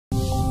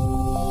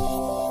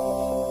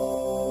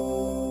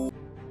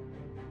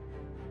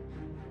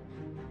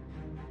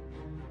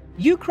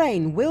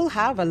Ukraine will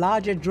have a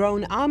larger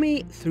drone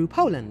army through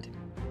Poland.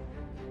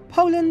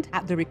 Poland,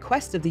 at the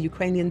request of the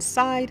Ukrainian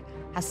side,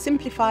 has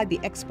simplified the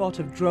export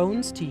of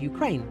drones to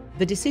Ukraine.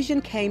 The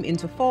decision came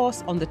into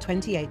force on the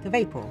 28th of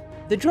April.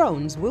 The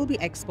drones will be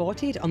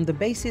exported on the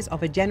basis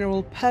of a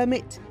general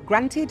permit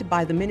granted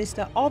by the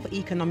Minister of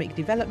Economic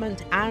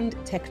Development and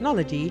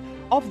Technology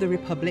of the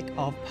Republic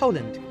of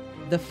Poland.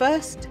 The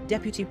First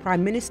Deputy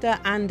Prime Minister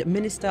and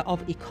Minister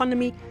of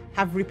Economy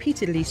have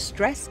repeatedly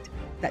stressed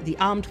that the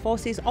armed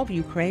forces of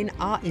Ukraine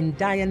are in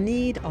dire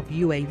need of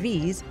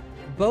UAVs,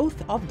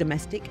 both of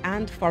domestic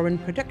and foreign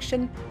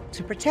production,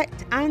 to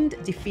protect and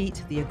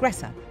defeat the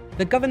aggressor.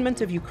 The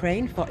government of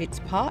Ukraine, for its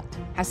part,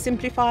 has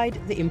simplified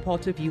the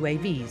import of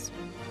UAVs.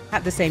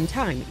 At the same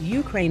time,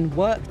 Ukraine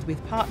worked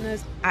with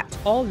partners at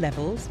all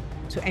levels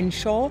to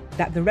ensure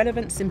that the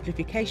relevant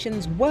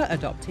simplifications were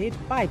adopted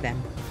by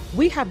them.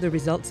 We have the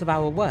results of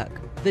our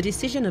work. The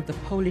decision of the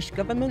Polish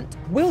government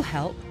will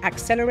help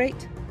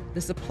accelerate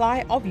the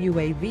supply of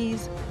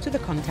UAVs to the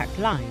contact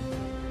line,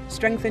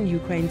 strengthen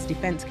Ukraine's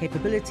defense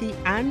capability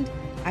and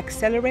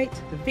accelerate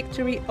the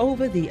victory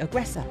over the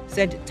aggressor,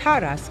 said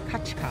Taras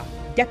Kachka,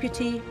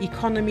 Deputy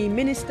Economy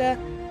Minister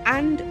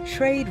and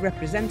Trade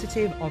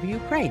Representative of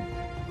Ukraine.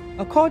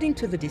 According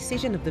to the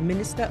decision of the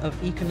Minister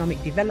of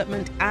Economic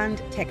Development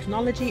and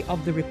Technology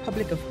of the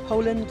Republic of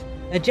Poland,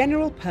 a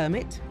general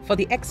permit for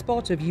the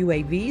export of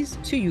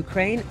UAVs to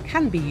Ukraine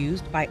can be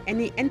used by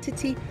any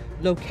entity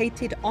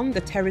located on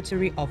the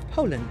territory of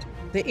Poland.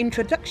 The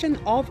introduction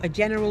of a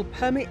general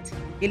permit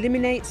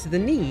eliminates the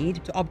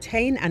need to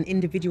obtain an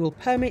individual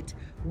permit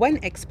when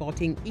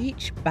exporting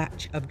each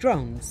batch of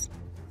drones.